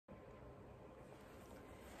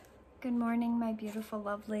Good morning, my beautiful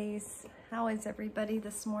lovelies. How is everybody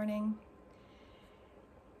this morning?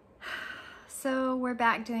 So we're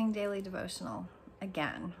back doing daily devotional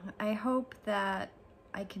again. I hope that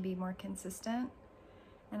I can be more consistent,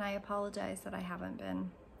 and I apologize that I haven't been.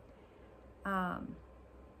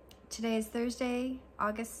 Today is Thursday,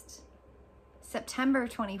 September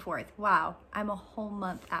 24th. Wow, I'm a whole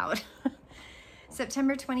month out.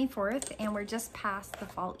 September 24th, and we're just past the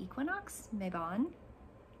fall equinox, Pagan.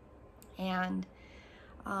 And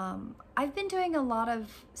I've been doing a lot of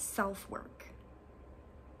self-work.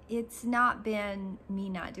 It's not been me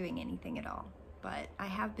not doing anything at all, but I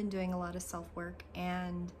have been doing a lot of self-work.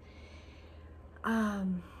 And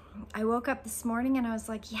I woke up this morning and I was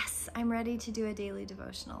like, yes, I'm ready to do a daily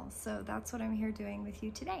devotional. So that's what I'm here doing with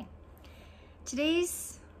you today.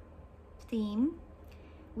 Today's theme: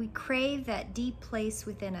 we crave that deep place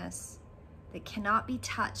within us that cannot be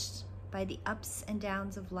touched by the ups and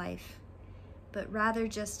downs of life, but rather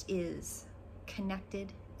just is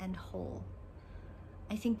connected and whole.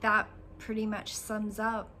 I think that pretty much sums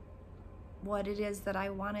up what it is that I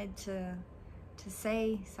wanted to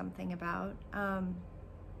say something about,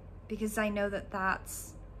 because I know that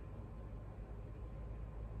that's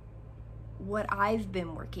what I've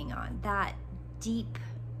been working on, that deep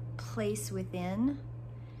place within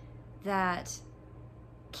that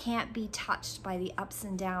can't be touched by the ups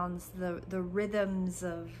and downs, the rhythms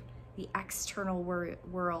of the external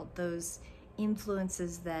world, those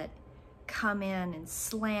influences that come in and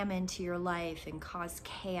slam into your life and cause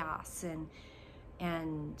chaos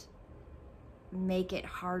and make it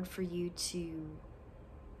hard for you to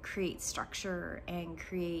create structure and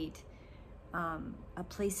create a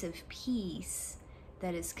place of peace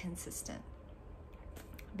that is consistent.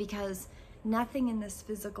 Because nothing in this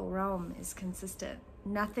physical realm is consistent.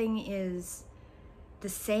 Nothing is the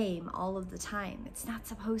same all of the time. It's not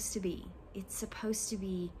supposed to be. It's supposed to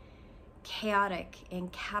be chaotic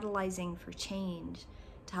and catalyzing for change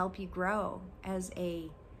to help you grow as a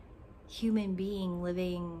human being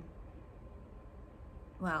living,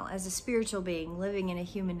 well, as a spiritual being living in a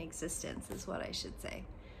human existence is what I should say.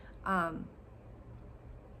 And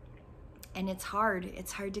it's hard.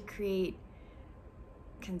 It's hard to create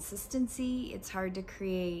consistency. It's hard to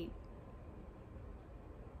create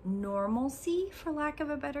normalcy, for lack of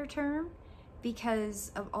a better term,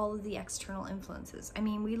 because of all of the external influences. I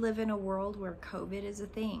mean, we live in a world where COVID is a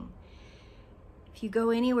thing. If you go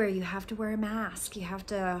anywhere, you have to wear a mask. You have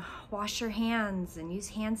to wash your hands and use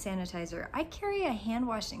hand sanitizer. I carry a hand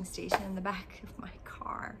washing station in the back of my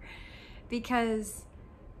car because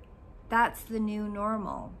that's the new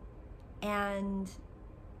normal. And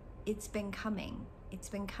it's been coming. It's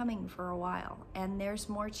been coming for a while, and there's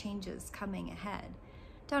more changes coming ahead.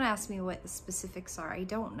 Don't ask me what the specifics are. I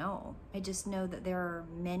don't know. I just know that there are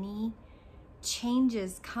many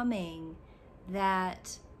changes coming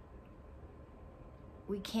that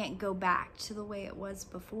we can't go back to the way it was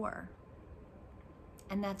before.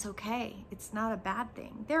 And that's okay. It's not a bad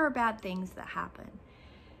thing. There are bad things that happen,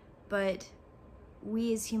 but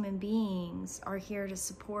we as human beings are here to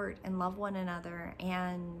support and love one another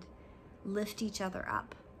and lift each other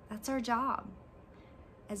up. That's our job.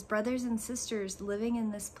 As brothers and sisters living in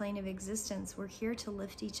this plane of existence, we're here to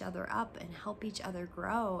lift each other up and help each other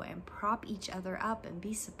grow and prop each other up and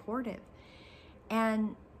be supportive.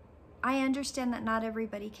 And I understand that not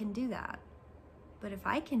everybody can do that. But if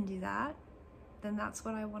I can do that, then that's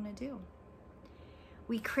what I want to do.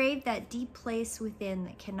 We crave that deep place within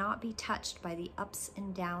that cannot be touched by the ups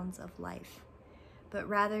and downs of life, but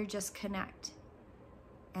rather just connect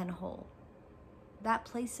and whole. That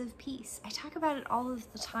place of peace. I talk about it all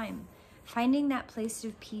of the time. Finding that place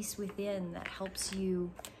of peace within that helps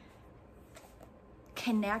you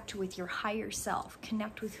connect with your higher self,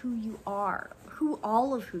 connect with who you are,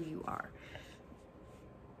 all of who you are,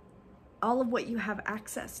 all of what you have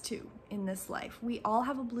access to in this life. We all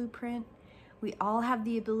have a blueprint. We all have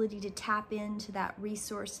the ability to tap into that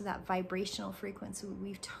resource, to that vibrational frequency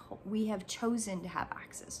we have chosen to have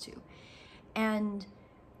access to. And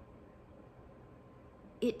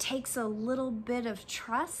it takes a little bit of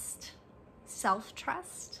trust,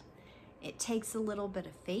 self-trust. It takes a little bit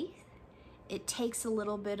of faith. It takes a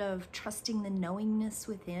little bit of trusting the knowingness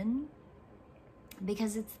within,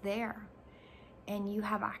 because it's there and you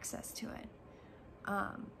have access to it.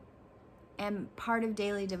 And part of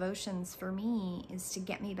daily devotions for me is to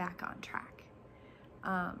get me back on track.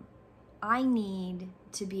 I need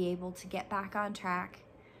to be able to get back on track.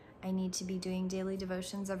 I need to be doing daily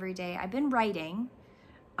devotions every day. I've been writing.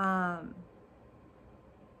 I've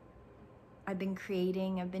been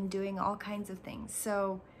creating, I've been doing all kinds of things.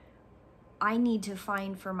 So I need to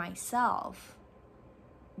find for myself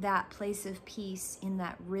that place of peace in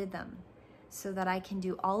that rhythm so that I can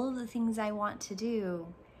do all of the things I want to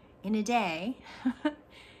do in a day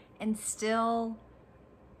and still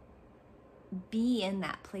be in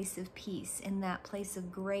that place of peace, in that place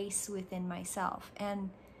of grace within myself. And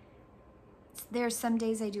there's some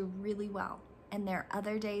days I do really well, and there are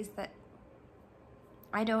other days that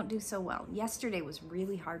I don't do so well. Yesterday was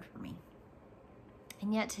really hard for me,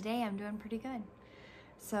 and yet today I'm doing pretty good.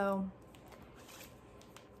 So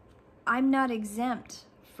I'm not exempt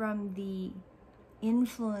from the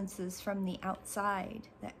influences from the outside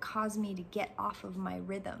that cause me to get off of my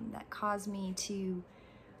rhythm, that cause me to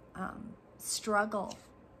struggle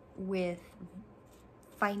with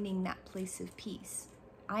finding that place of peace.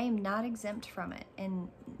 I am not exempt from it, and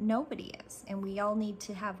nobody is. And we all need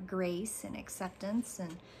to have grace and acceptance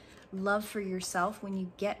and love for yourself when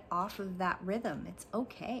you get off of that rhythm. It's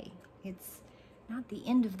okay. It's not the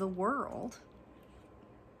end of the world.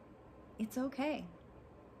 It's okay.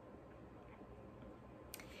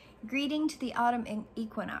 Greeting to the autumn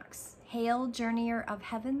equinox. Hail, journeyer of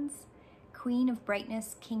heavens, queen of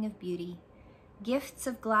brightness, king of beauty, gifts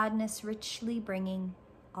of gladness richly bringing,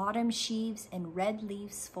 autumn sheaves and red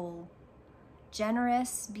leaves full.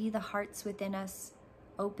 Generous be the hearts within us,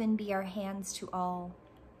 open be our hands to all,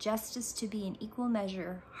 justice to be in equal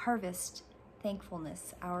measure, harvest,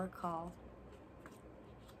 thankfulness our call.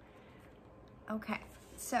 Okay,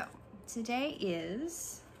 so today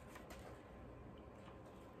is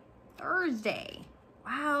Thursday.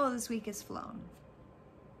 Wow, this week has flown.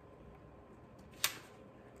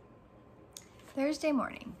 Thursday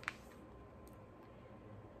morning.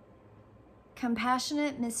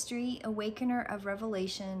 Compassionate mystery, awakener of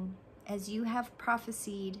revelation, as you have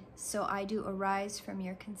prophesied, so I do arise from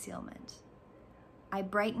your concealment. I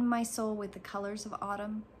brighten my soul with the colors of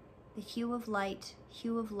autumn, the hue of light,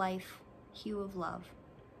 hue of life, hue of love.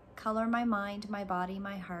 Color my mind, my body,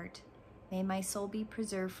 my heart. May my soul be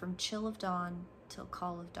preserved from chill of dawn till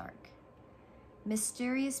call of dark.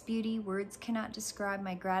 Mysterious beauty, words cannot describe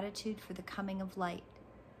my gratitude for the coming of light.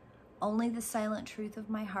 Only the silent truth of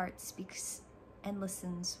my heart speaks and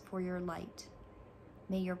listens for your light.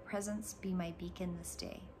 May your presence be my beacon this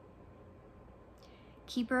day.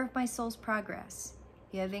 Keeper of my soul's progress,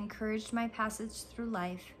 you have encouraged my passage through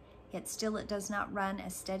life, yet still it does not run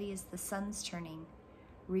as steady as the sun's turning.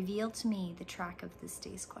 Reveal to me the track of this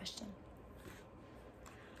day's question.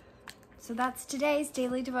 So that's today's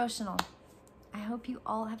daily devotional. I hope you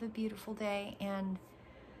all have a beautiful day, and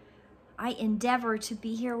I endeavor to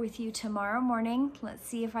be here with you tomorrow morning. Let's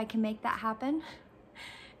see if I can make that happen.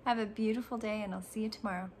 Have a beautiful day, and I'll see you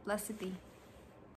tomorrow. Blessed be.